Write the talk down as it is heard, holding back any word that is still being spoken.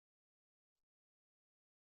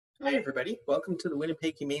Hi, everybody. Welcome to the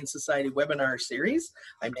Winnipeg Humane Society webinar series.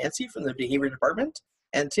 I'm Nancy from the Behavior Department,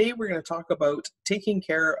 and today we're going to talk about taking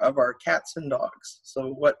care of our cats and dogs. So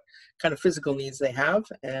what kind of physical needs they have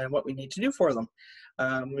and what we need to do for them.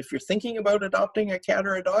 If you're thinking about adopting a cat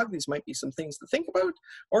or a dog, these might be some things to think about,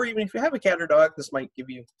 or even if you have a cat or dog, this might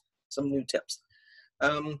give you some new tips.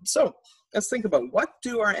 So let's think about, what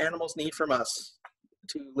do our animals need from us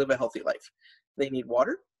to live a healthy life? They need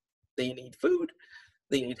water, they need food,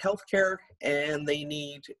 they need healthcare, and they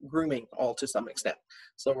need grooming, all to some extent.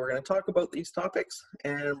 So we're going to talk about these topics,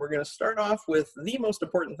 and we're going to start off with the most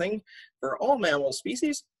important thing for all mammal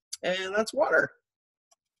species, and that's water.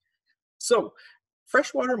 So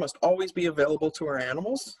fresh water must always be available to our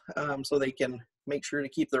animals, so they can make sure to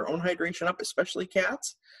keep their own hydration up, especially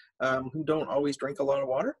cats who don't always drink a lot of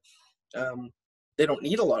water. They don't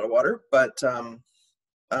need a lot of water, but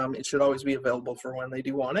it should always be available for when they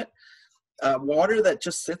do want it. Water that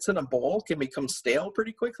just sits in a bowl can become stale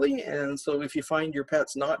pretty quickly, and so if you find your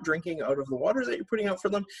pet's not drinking out of the water that you're putting out for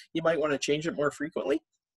them, you might want to change it more frequently.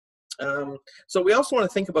 So we also want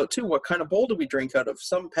to think about too, what kind of bowl do we drink out of?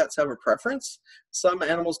 Some pets have a preference. Some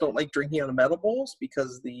animals don't like drinking out of metal bowls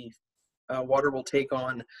because the water will take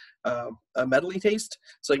on a metally taste.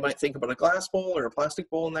 So you might think about a glass bowl or a plastic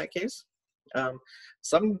bowl in that case.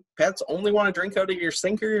 Some pets only want to drink out of your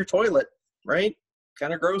sink or your toilet, right?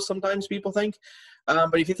 Kind of gross sometimes, people think.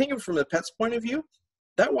 But if you think of it from the pet's point of view,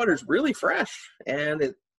 that water is really fresh and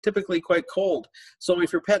it's typically quite cold. So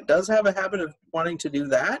if your pet does have a habit of wanting to do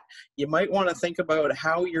that, you might want to think about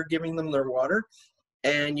how you're giving them their water.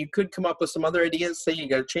 And you could come up with some other ideas. Say you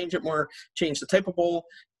got to change it more, change the type of bowl,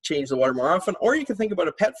 change the water more often, or you can think about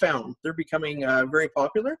a pet fountain. They're becoming very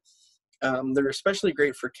popular. They're especially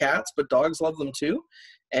great for cats, but dogs love them too.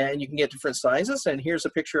 And you can get different sizes. And here's a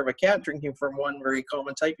picture of a cat drinking from one very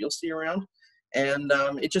common type you'll see around. And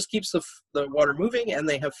it just keeps the water moving, and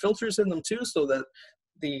they have filters in them too, so that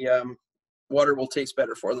the water will taste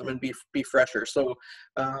better for them and be fresher. So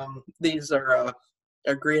these are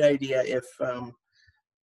a great idea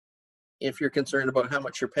if you're concerned about how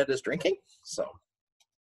much your pet is drinking.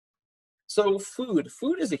 So food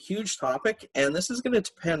is a huge topic, and this is going to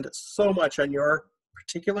depend so much on your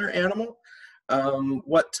particular animal,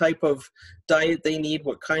 what type of diet they need,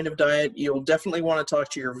 what kind of diet. You'll definitely want to talk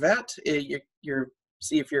to your vet.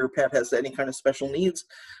 See if your pet has any kind of special needs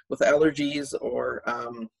with allergies, or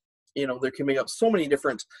there can be up so many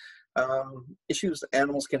different issues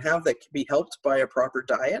animals can have that can be helped by a proper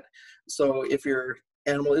diet. So if your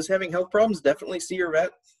animal is having health problems, definitely see your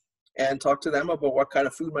vet and talk to them about what kind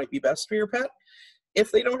of food might be best for your pet. If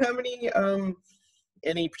they don't have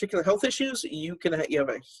any particular health issues, you have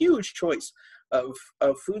a huge choice of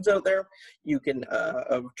foods out there. You can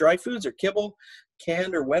of dry foods or kibble,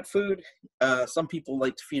 canned or wet food. Some people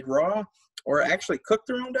like to feed raw or actually cook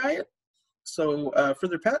their own diet, so for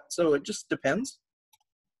their pet. So it just depends.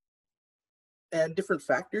 And different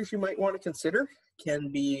factors you might want to consider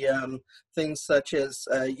can be things such as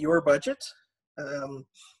your budget,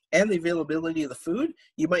 and the availability of the food.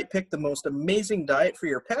 You might pick the most amazing diet for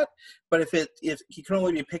your pet, but if you can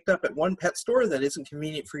only be picked up at one pet store that isn't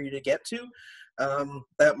convenient for you to get to,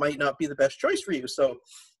 that might not be the best choice for you. So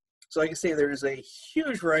like I say, there's a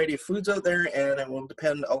huge variety of foods out there, and it will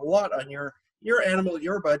depend a lot on your animal,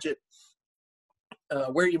 your budget,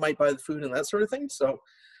 where you might buy the food and that sort of thing. So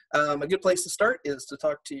a good place to start is to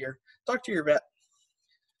talk to your vet.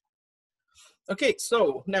 Okay,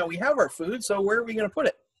 so now we have our food, so where are we going to put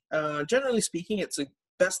it? Generally speaking, it's the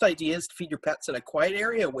best idea is to feed your pets in a quiet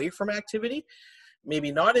area away from activity.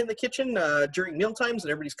 Maybe not in the kitchen during meal times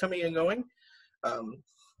and everybody's coming and going.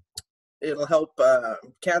 It'll help.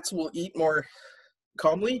 Cats will eat more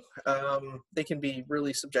calmly. They can be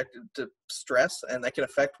really subjected to stress, and that can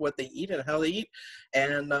affect what they eat and how they eat.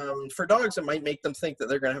 And for dogs, it might make them think that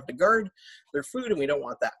they're going to have to guard their food, and we don't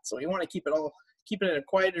want that. So we want to keep it in a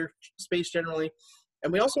quieter space generally.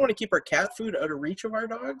 And we also want to keep our cat food out of reach of our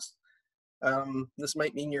dogs. This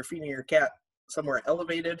might mean you're feeding your cat somewhere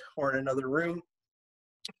elevated or in another room.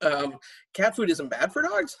 Cat food isn't bad for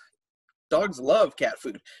dogs. Dogs love cat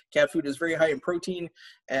food. Cat food is very high in protein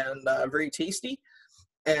and very tasty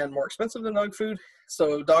and more expensive than dog food.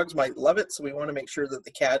 So dogs might love it. So we want to make sure that the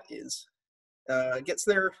cat gets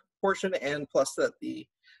their portion, and plus that the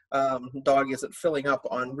dog isn't filling up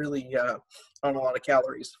on on a lot of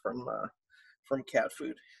calories from cat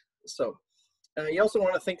food. So you also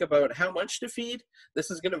want to think about how much to feed. This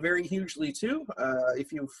is going to vary hugely too.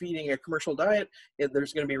 If you're feeding a commercial diet,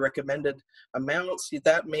 there's going to be recommended amounts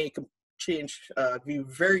that may be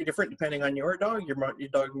very different depending on your dog. Your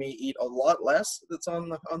dog may eat a lot less that's on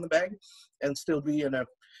the bag and still be in a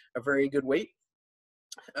very good weight.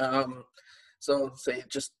 So say it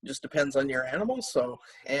just depends on your animal. So,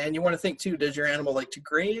 and you want to think too, does your animal like to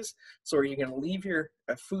graze? So are you going to leave your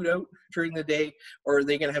food out during the day, or are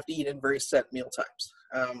they going to have to eat in very set meal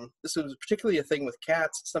times? This is particularly a thing with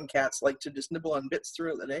cats. Some cats like to just nibble on bits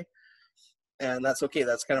throughout the day, and that's okay.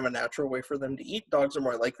 That's kind of a natural way for them to eat. Dogs are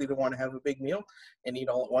more likely to want to have a big meal and eat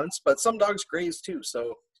all at once, but some dogs graze too.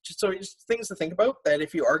 So just things to think about, that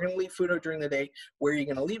if you are going to leave food out during the day, where are you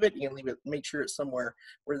going to leave it? You're going to leave it, make sure it's somewhere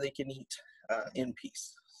where they can eat in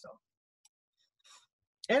peace. So,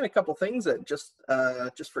 and a couple things that just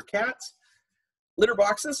for cats, litter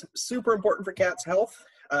boxes, super important for cats' health.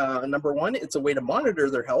 Number one, it's a way to monitor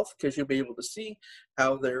their health, because you'll be able to see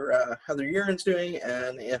how their urine's doing,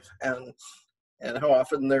 and how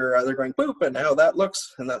often they're going poop, and how that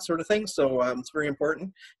looks, and that sort of thing. So it's very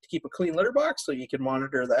important to keep a clean litter box so you can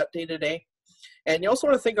monitor that day to day. And you also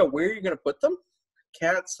want to think of where you're going to put them.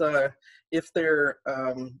 Cats, if they're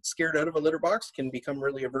scared out of a litter box, can become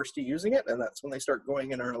really averse to using it, and that's when they start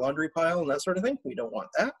going in our laundry pile and that sort of thing. We don't want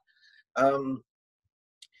that.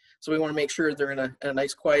 So we want to make sure they're in a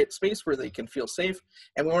nice quiet space where they can feel safe.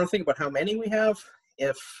 And we want to think about how many we have.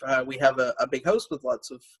 If we have a big house with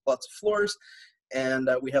lots of floors, and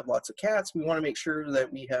we have lots of cats, we want to make sure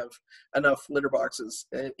that we have enough litter boxes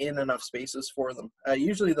in enough spaces for them.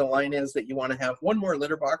 Usually the line is that you want to have one more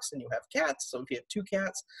litter box than you have cats. So if you have 2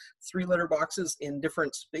 cats, 3 litter boxes in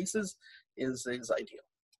different spaces is ideal.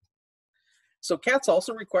 So cats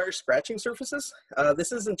also require scratching surfaces.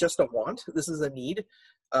 This isn't just a want, this is a need.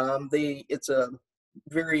 It's a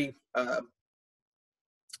very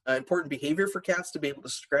important behavior for cats to be able to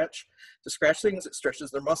scratch things. It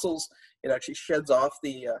stretches their muscles. It actually sheds off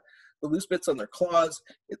the loose bits on their claws.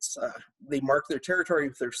 They mark their territory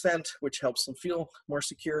with their scent, which helps them feel more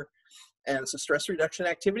secure. And it's a stress reduction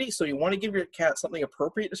activity. So you want to give your cat something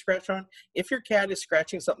appropriate to scratch on. If your cat is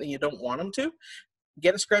scratching something you don't want them to,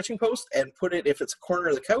 get a scratching post and put it, if it's a corner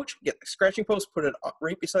of the couch, get the scratching post, put it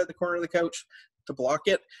right beside the corner of the couch to block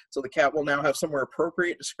it, so the cat will now have somewhere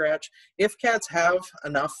appropriate to scratch. If cats have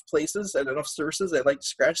enough places and enough surfaces they like to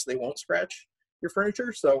scratch, they won't scratch your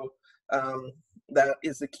furniture. So that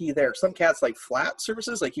is the key there. Some cats like flat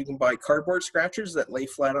surfaces, like you can buy cardboard scratchers that lay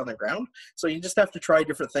flat on the ground. So you just have to try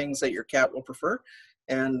different things that your cat will prefer.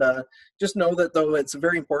 And just know that, though, it's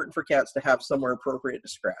very important for cats to have somewhere appropriate to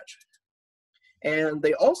scratch. And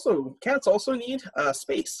cats also need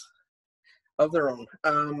space of their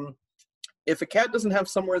own. If a cat doesn't have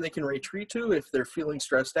somewhere they can retreat to, if they're feeling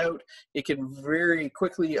stressed out, it can very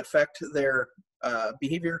quickly affect their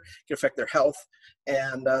behavior, it can affect their health.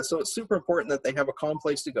 And so it's super important that they have a calm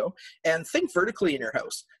place to go. And think vertically in your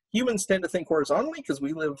house. Humans tend to think horizontally because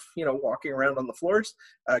we live, walking around on the floors.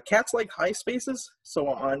 Cats like high spaces,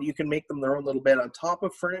 so you can make them their own little bed on top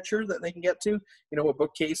of furniture that they can get to, a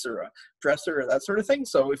bookcase or a dresser or that sort of thing.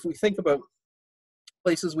 So if we think about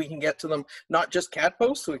places we can get to them, not just cat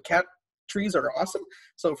posts, so cat trees are awesome.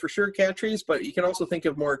 So for sure cat trees, but you can also think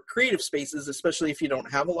of more creative spaces, especially if you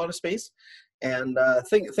don't have a lot of space. And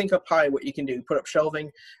think up high what you can do, put up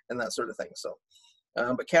shelving and that sort of thing. So.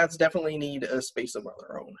 But cats definitely need a space of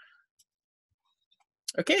their own.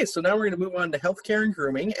 Okay, so now we're going to move on to healthcare and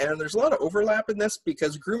grooming, and there's a lot of overlap in this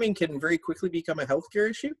because grooming can very quickly become a healthcare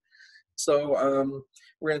issue. So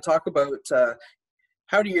we're going to talk about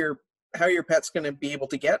how your pet's going to be able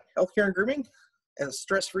to get healthcare and grooming as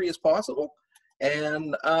stress-free as possible,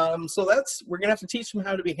 and so we're going to have to teach them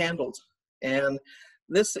how to be handled, and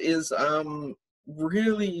this is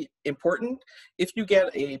really important. If you get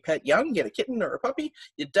a pet young, get a kitten or a puppy,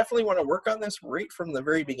 you definitely want to work on this right from the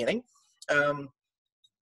very beginning.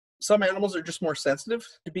 Some animals are just more sensitive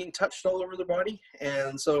to being touched all over their body,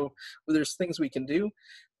 and so there's things we can do,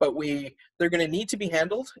 but they're going to need to be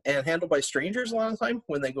handled by strangers a lot of the time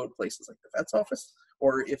when they go to places like the vet's office,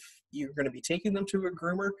 or if you're going to be taking them to a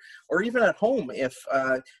groomer, or even at home if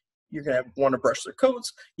you're going to want to brush their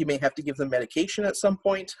coats. You may have to give them medication at some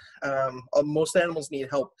point. Most animals need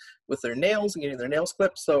help with their nails and getting their nails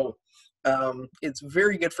clipped. So it's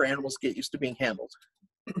very good for animals to get used to being handled.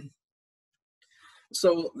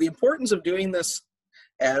 So the importance of doing this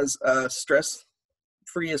as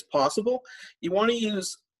stress-free as possible, you want to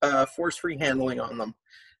use force-free handling on them.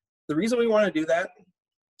 The reason we want to do that,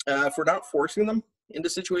 if we're not forcing them into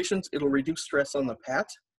situations, it'll reduce stress on the pet.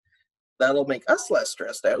 That'll make us less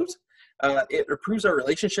stressed out. It improves our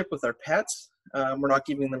relationship with our pets. We're not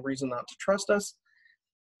giving them reason not to trust us.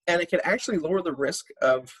 And it can actually lower the risk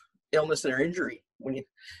of illness or injury.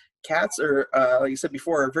 cats are, like I said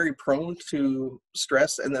before, are very prone to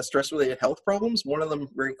stress and the stress-related health problems. One of them,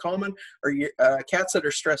 very common, are cats that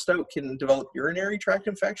are stressed out can develop urinary tract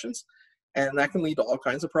infections, and that can lead to all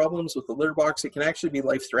kinds of problems with the litter box. It can actually be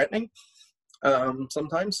life-threatening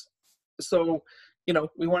sometimes. So,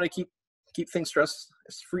 we want to keep things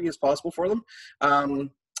stress-free as possible for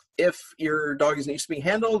them. If your dog is used to being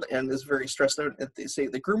handled and is very stressed out at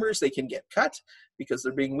the groomers, they can get cut because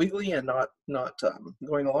they're being wiggly and not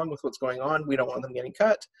going along with what's going on. We don't want them getting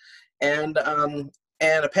cut. And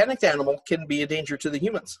a panicked animal can be a danger to the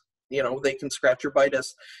humans. They can scratch or bite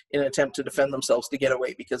us in an attempt to defend themselves to get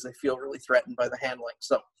away because they feel really threatened by the handling.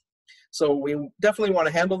 So we definitely want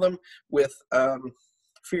to handle them with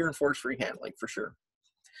fear and force-free handling for sure.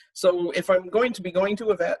 So if I'm going to be going to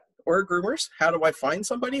a vet or groomers, how do I find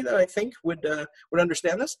somebody that I think would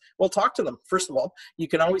understand this? Well, talk to them. First of all, you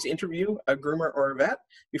can always interview a groomer or a vet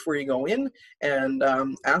before you go in and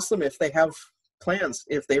ask them if they have plans,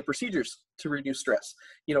 if they have procedures to reduce stress.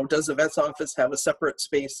 Does the vet's office have a separate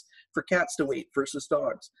space for cats to wait versus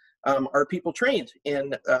dogs? Are people trained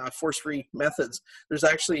in force-free methods? There's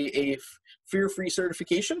actually a fear-free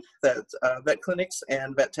certification that vet clinics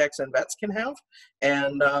and vet techs and vets can have.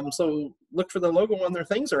 And so look for the logo on their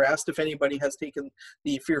things or ask if anybody has taken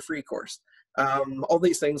the fear-free course. All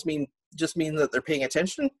these things mean that they're paying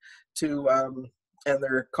attention to and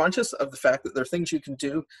they're conscious of the fact that there are things you can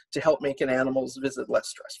do to help make an animal's visit less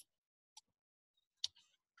stressful.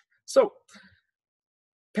 So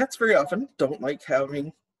pets very often don't like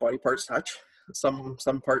having body parts touch, some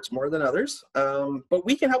parts more than others, but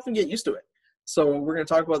we can help them get used to it. So we're going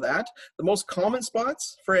to talk about that. The most common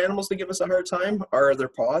spots for animals to give us a hard time are their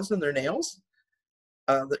paws and their nails,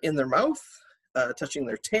 in their mouth, touching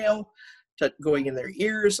their tail, going in their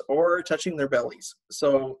ears, or touching their bellies.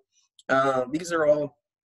 So these are all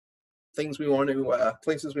things we want to,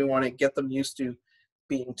 places we want to get them used to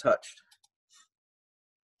being touched.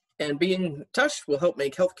 And being touched will help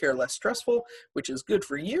make healthcare less stressful, which is good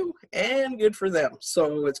for you and good for them.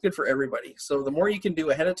 So it's good for everybody. So the more you can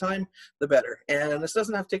do ahead of time, the better. And this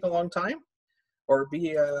doesn't have to take a long time or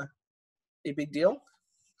be a big deal,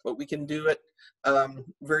 but we can do it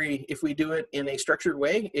if we do it in a structured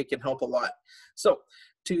way, it can help a lot. So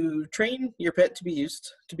to train your pet to be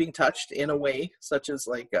used to being touched in a way, such as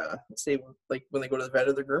say when they go to the vet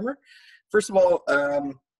or the groomer, first of all,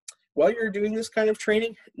 while you're doing this kind of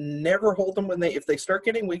training, never hold them if they start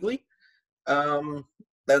getting wiggly.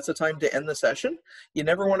 That's the time to end the session. You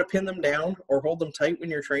never want to pin them down or hold them tight when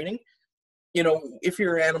you're training. If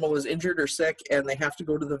your animal is injured or sick and they have to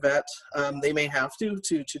go to the vet, they may have to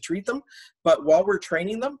treat them. But while we're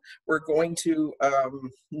training them, we're going to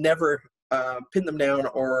never pin them down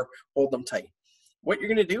or hold them tight. What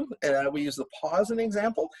you're going to do, we use the paws as an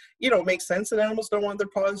example. It makes sense that animals don't want their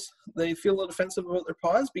paws. They feel a little defensive about their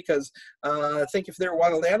paws because I think if they're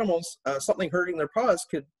wild animals, something hurting their paws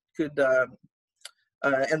could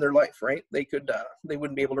end their life, right? They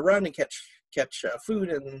wouldn't be able to run and catch food,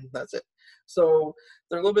 and that's it. So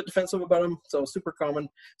they're a little bit defensive about them. So super common.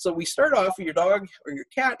 So we start off with your dog or your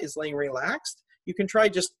cat is laying relaxed. You can try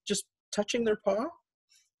just touching their paw,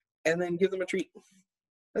 and then give them a treat.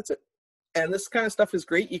 That's it. And this kind of stuff is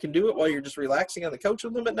great. You can do it while you're just relaxing on the couch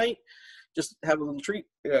with them at night. Just have a little treat,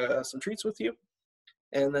 some treats with you.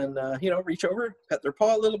 And then, reach over, pet their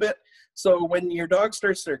paw a little bit. So when your cat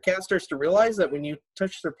starts to realize that when you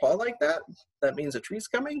touch their paw like that, that means a treat's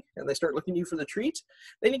coming, and they start looking to you for the treat,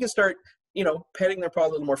 then you can start, petting their paw a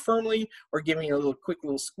little more firmly or giving a quick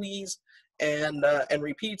little squeeze and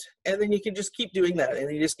repeat. And then you can just keep doing that.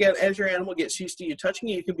 And you just as your animal gets used to you touching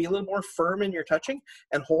you, you can be a little more firm in your touching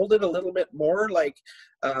and hold it a little bit more like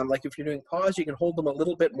if you're doing paws, you can hold them a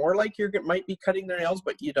little bit more like you might be cutting their nails,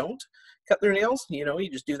 but you don't cut their nails. You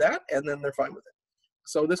just do that and then they're fine with it.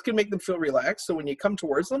 So this can make them feel relaxed. So when you come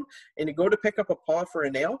towards them and you go to pick up a paw for a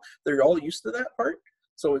nail, they're all used to that part.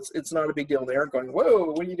 So it's not a big deal. They aren't going, whoa,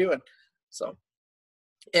 what are you doing? So,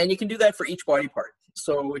 and you can do that for each body part.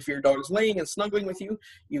 So if your dog is laying and snuggling with you,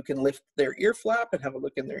 you can lift their ear flap and have a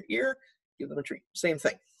look in their ear, give them a treat. Same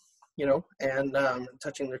thing, and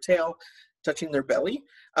touching their tail, touching their belly.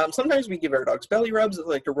 Sometimes we give our dogs belly rubs,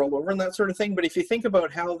 like to roll over and that sort of thing. But if you think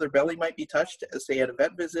about how their belly might be touched, say at a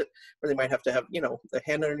vet visit, where they might have to have, the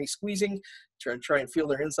hand underneath squeezing, try and feel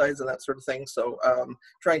their insides and that sort of thing. So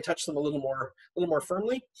try and touch them a little more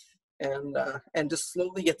firmly, and just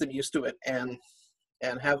slowly get them used to it and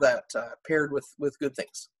have that paired with good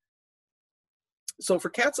things. So for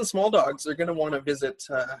cats and small dogs, they're going to want to visit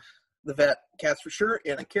the vet, cats for sure,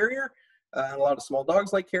 in a carrier. A lot of small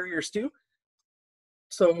dogs like carriers too.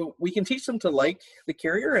 So we can teach them to like the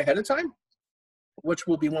carrier ahead of time. which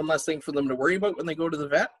will be one less thing for them to worry about when they go to the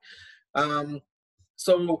vet.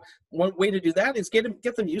 So one way to do that is get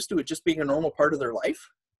them used to it just being a normal part of their life.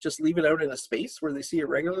 Just leave it out in a space where they see it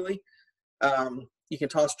regularly. You can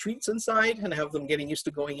toss treats inside and have them getting used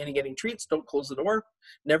to going in and getting treats. Don't close the door.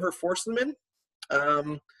 Never force them in.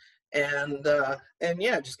 And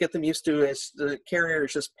yeah, just get them used to it. The carrier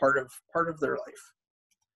is just part of their life.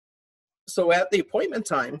 So at the appointment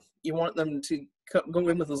time, you want them to go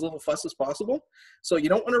in with as little fuss as possible. So you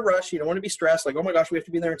don't want to rush. You don't want to be stressed, like, oh my gosh, we have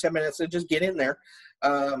to be there in 10 minutes. So just get in there.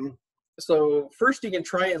 So first you can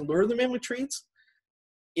try and lure them in with treats.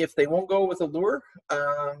 If they won't go with a lure,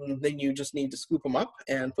 then you just need to scoop them up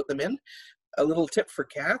and put them in. A little tip for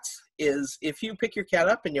cats is if you pick your cat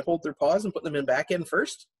up and you hold their paws and put them in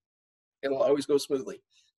first, it'll always go smoothly.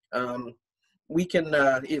 We can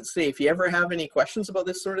say if you ever have any questions about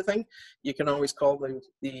this sort of thing, you can always call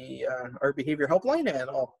our behavior helpline, and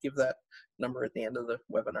I'll give that number at the end of the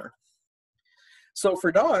webinar. So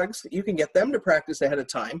for dogs, you can get them to practice ahead of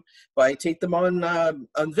time by take them on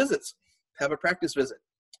visits, have a practice visit.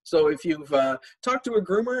 So if you've talked to a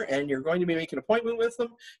groomer and you're going to be making an appointment with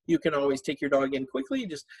them, you can always take your dog in quickly.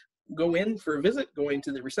 Just go in for a visit, go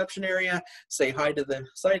into the reception area, say hi to the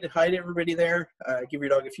side, hi to everybody there, give your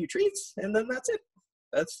dog a few treats, and then that's it.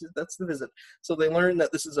 That's the visit. So they learn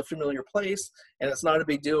that this is a familiar place, and it's not a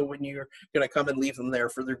big deal when you're going to come and leave them there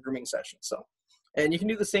for their grooming session. So. And you can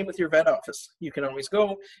do the same with your vet office. You can always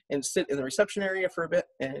go and sit in the reception area for a bit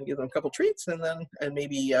and give them a couple treats, and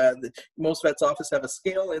maybe most vets' office have a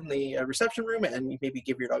scale in the reception room, and you maybe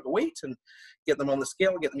give your dog a weight and get them on the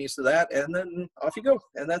scale, get them used to that, and then off you go.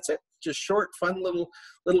 And that's it. Just short, fun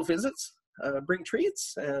little visits. Bring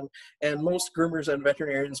treats, and most groomers and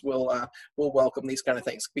veterinarians will welcome these kind of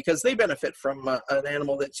things because they benefit from an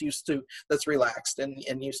animal that's relaxed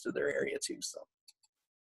and used to their area too.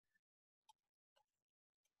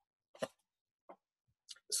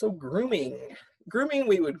 So grooming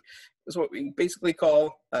is what we basically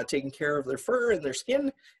call taking care of their fur and their skin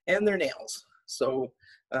and their nails. So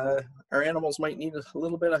our animals might need a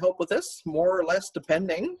little bit of help with this, more or less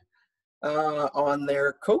depending on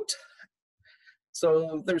their coat.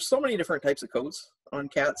 So there's so many different types of coats on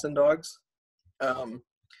cats and dogs.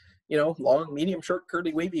 Long, medium, short,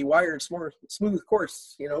 curly, wavy, wired, smooth,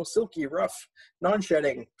 coarse, silky, rough,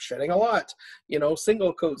 non-shedding, shedding a lot,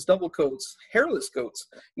 single coats, double coats, hairless coats.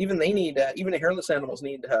 Even the hairless animals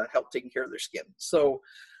need help taking care of their skin. So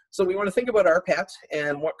we want to think about our pet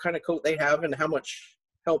and what kind of coat they have and how much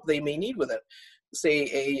help they may need with it.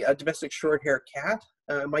 Say a domestic short hair cat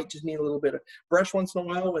might just need a little bit of brush once in a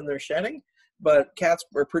while when they're shedding, but cats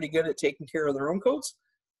are pretty good at taking care of their own coats.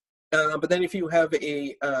 But then if you have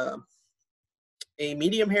a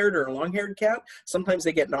medium-haired or a long-haired cat, sometimes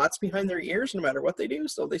they get knots behind their ears no matter what they do,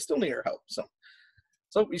 so they still need our help. So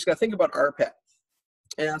we just got to think about our pet.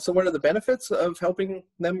 And so what are the benefits of helping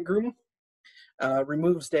them groom?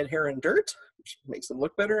 Removes dead hair and dirt, which makes them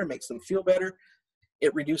look better and makes them feel better.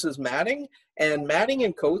 It reduces matting, and matting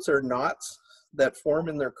in coats or knots that form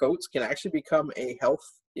in their coats can actually become a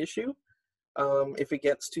health issue if it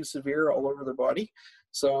gets too severe all over their body.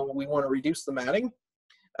 So we want to reduce the matting.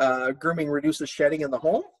 Grooming reduces shedding in the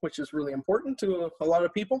home, which is really important to a lot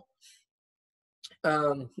of people.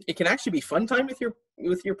 It can actually be fun time with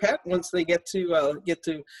your pet once they get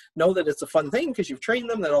to know that it's a fun thing because you've trained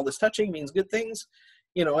them that all this touching means good things,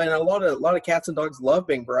 and a lot of cats and dogs love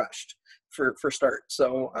being brushed for start.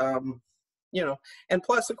 So and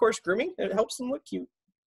plus of course grooming, it helps them look cute.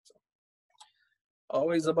 So,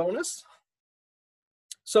 always a bonus.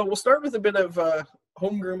 So we'll start with a bit of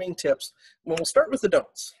home grooming tips. Well, we'll start with the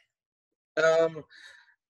don'ts.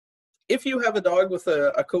 If you have a dog with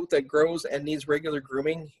a coat that grows and needs regular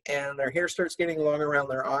grooming and their hair starts getting long around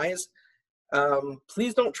their eyes,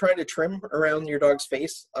 please don't try to trim around your dog's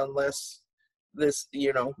face unless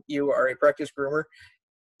you are a practiced groomer.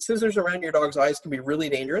 Scissors around your dog's eyes can be really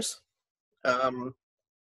dangerous.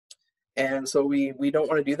 And so we don't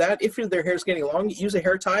want to do that. If their hair is getting long, use a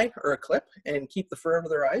hair tie or a clip and keep the fur out of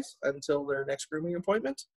their eyes until their next grooming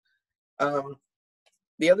appointment.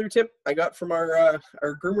 The other tip I got from our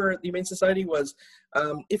groomer at the Humane Society was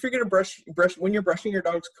if you're going to brush when you're brushing your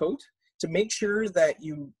dog's coat, to make sure that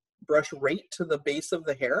you brush right to the base of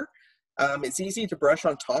the hair. It's easy to brush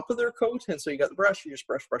on top of their coat, and so you got the brush, you just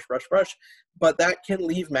brush, but that can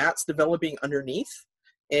leave mats developing underneath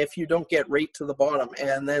if you don't get right to the bottom,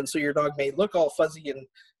 and then so your dog may look all fuzzy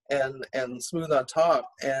and smooth on top,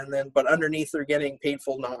 but underneath they're getting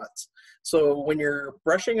painful knots. So when you're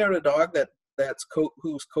brushing out a dog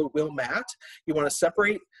whose coat will mat, you want to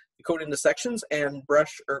separate the coat into sections and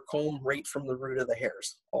brush or comb right from the root of the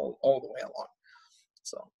hairs all the way along.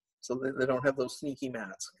 So they don't have those sneaky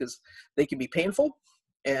mats, because they can be painful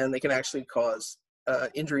and they can actually cause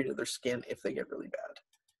injury to their skin if they get really bad.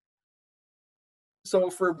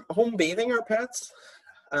 So for home bathing our pets,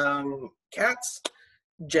 cats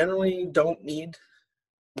generally don't need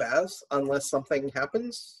baths unless something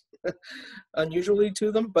happens unusually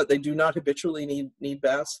to them, but they do not habitually need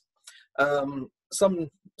baths.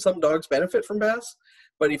 Some dogs benefit from baths,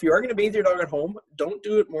 but if you are going to bathe your dog at home, don't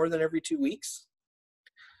do it more than every 2 weeks.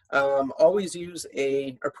 Always use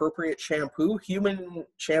a appropriate shampoo. Human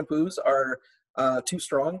shampoos are too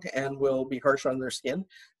strong and will be harsh on their skin,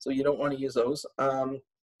 so you don't want to use those.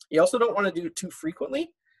 You also don't want to do it too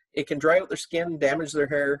frequently. It can dry out their skin, damage their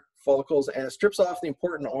hair follicles, and it strips off the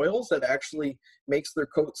important oils that actually makes their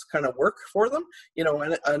coats kind of work for them. You know,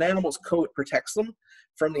 an animal's coat protects them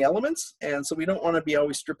from the elements, and so we don't want to be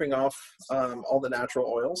always stripping off all the natural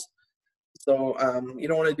oils. So you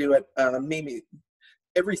don't want to do it, maybe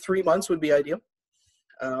every 3 months would be ideal,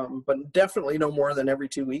 but definitely no more than every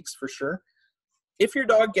 2 weeks for sure. If your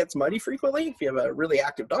dog gets muddy frequently, if you have a really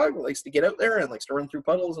active dog that likes to get out there and likes to run through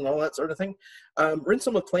puddles and all that sort of thing, rinse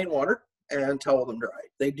them with plain water and towel them dry.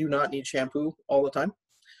 They do not need shampoo all the time.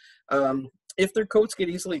 If their coats get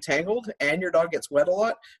easily tangled and your dog gets wet a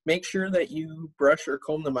lot, make sure that you brush or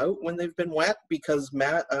comb them out when they've been wet, because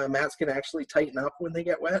mats can actually tighten up when they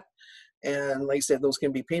get wet. And like I said, those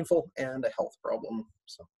can be painful and a health problem.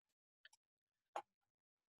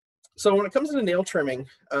 So when it comes to nail trimming,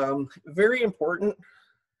 very important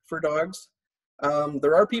for dogs.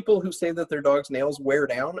 There are people who say that their dog's nails wear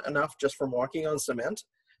down enough just from walking on cement.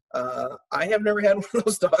 I have never had one of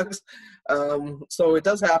those dogs, so it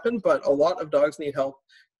does happen, but a lot of dogs need help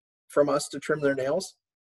from us to trim their nails.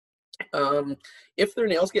 If their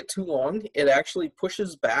nails get too long, it actually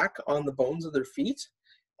pushes back on the bones of their feet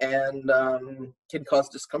and can cause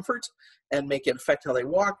discomfort and make it affect how they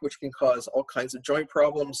walk, which can cause all kinds of joint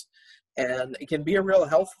problems, and it can be a real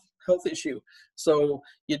health issue. So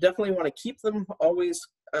you definitely want to keep them always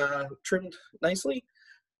trimmed nicely.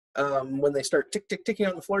 When they start ticking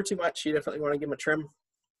on the floor too much, you definitely want to give them a trim.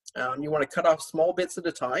 You want to cut off small bits at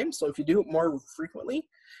a time. So if you do it more frequently,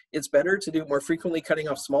 it's better to do it more frequently, cutting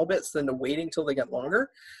off small bits, than to waiting till they get longer.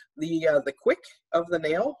 The quick of the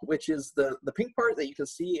nail, which is the pink part that you can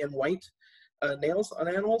see in white nails on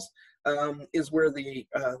animals, is where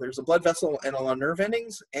there's a blood vessel and a lot of nerve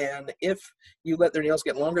endings. And if you let their nails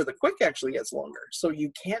get longer, the quick actually gets longer. So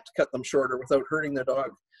you can't cut them shorter without hurting the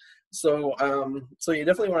dog. So you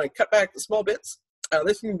definitely want to cut back the small bits.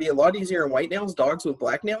 This can be a lot easier in white nails. Dogs with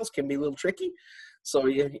black nails can be a little tricky. So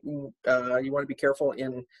you want to be careful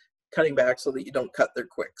in cutting back so that you don't cut their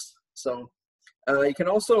quicks. So you can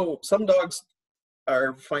also, some dogs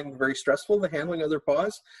are finding very stressful the handling of their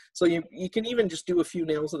paws. So you can even just do a few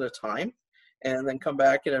nails at a time and then come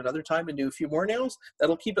back at another time and do a few more nails.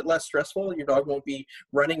 That'll keep it less stressful. Your dog won't be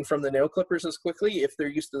running from the nail clippers as quickly if they're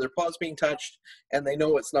used to their paws being touched and they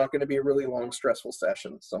know it's not going to be a really long, stressful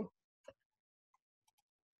session. So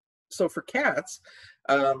for cats,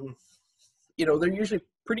 they're usually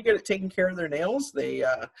pretty good at taking care of their nails.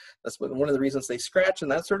 That's one of the reasons they scratch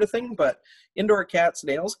and that sort of thing. But indoor cats'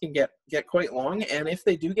 nails can get quite long, and if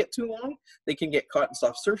they do get too long, they can get caught in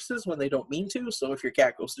soft surfaces when they don't mean to. So if your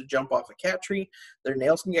cat goes to jump off a cat tree, their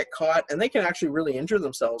nails can get caught, and they can actually really injure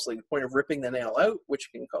themselves, like the point of ripping the nail out, which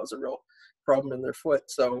can cause a real problem in their foot.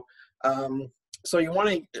 So you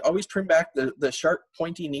want to always trim back the sharp,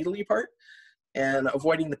 pointy, needly part and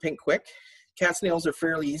avoiding the pink quick. Cats' nails are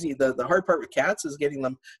fairly easy. The hard part with cats is getting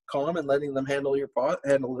them calm and letting them handle their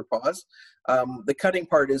paws. The cutting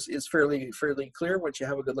part is fairly clear once you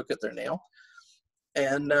have a good look at their nail.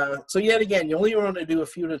 And so yet again, you only want to do a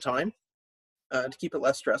few at a time to keep it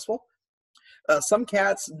less stressful. Some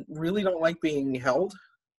cats really don't like being held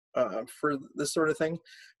for this sort of thing.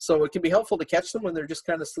 So it can be helpful to catch them when they're just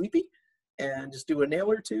kind of sleepy and just do a nail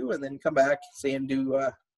or two and then come back, say, and do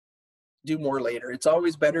more later. It's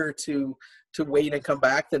always better to wait and come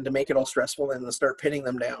back than to make it all stressful and then start pinning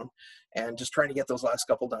them down and just trying to get those last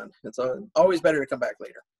couple done. It's always better to come back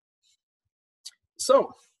later.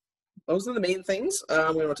 So those are the main things.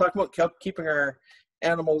 We're going to talk about keeping our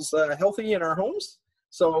animals healthy in our homes.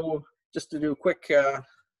 So just to do a quick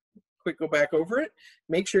go back over it,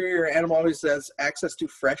 make sure your animal always has access to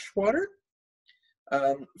fresh water.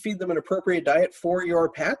 Feed them an appropriate diet for your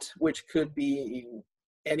pet, which could be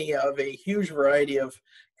any of a huge variety of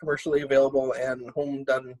commercially available and home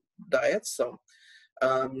done diets. So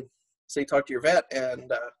say talk to your vet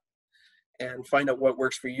and find out what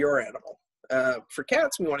works for your animal. For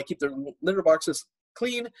cats, we want to keep their litter boxes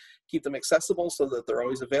clean, keep them accessible so that they're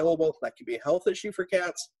always available. That could be a health issue for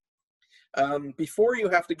cats. Before you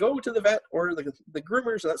have to go to the vet or the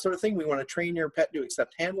groomers, that sort of thing, we want to train your pet to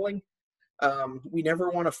accept handling. We never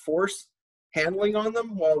want to force handling on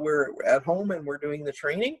them while we're at home and we're doing the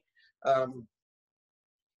training.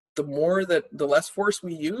 The less force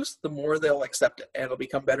we use, the more they'll accept it, and it'll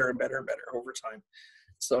become better and better and better over time.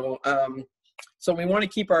 So, so we want to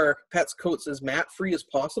keep our pets' coats as mat-free as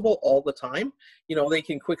possible all the time. You know, they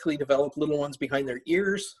can quickly develop little ones behind their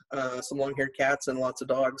ears, some long-haired cats and lots of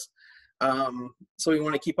dogs. So we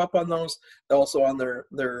want to keep up on those. Also on their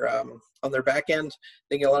back end,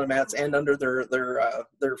 they get a lot of mats, and under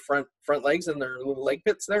their front legs and their little leg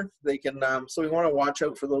pits there, they can. So we want to watch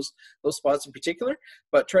out for those spots in particular,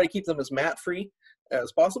 but try to keep them as mat free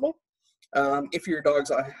as possible. If your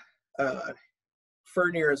dog's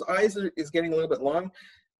fur near his eyes is getting a little bit long,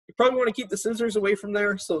 you probably want to keep the scissors away from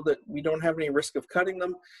there so that we don't have any risk of cutting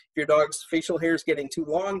them. If your dog's facial hair is getting too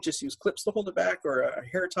long, just use clips to hold it back, or a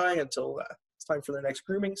hair tie until it's time for the next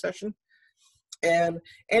grooming session. And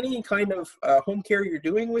any kind of home care you're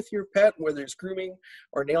doing with your pet, whether it's grooming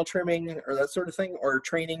or nail trimming or that sort of thing, or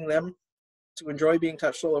training them to enjoy being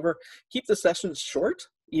touched all over, keep the sessions short,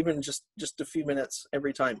 even just a few minutes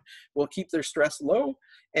every time. Will keep their stress low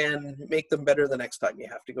and make them better the next time you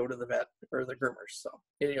have to go to the vet or the groomers. So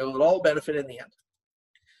it'll all benefit in the end.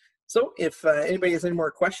 So if anybody has any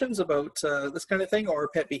more questions about this kind of thing or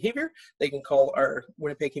pet behavior, they can call our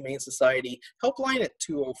Winnipeg Humane Society helpline at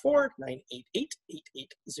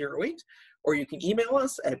 204-988-8808, or you can email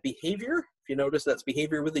us at behavior, if you notice that's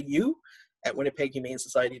behavior with a U, at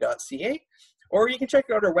winnipeghumanesociety.ca, or you can check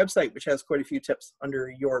out our website, which has quite a few tips under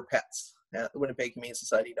your pets at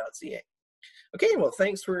winnipeghumanesociety.ca. Okay, well,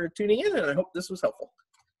 thanks for tuning in, and I hope this was helpful.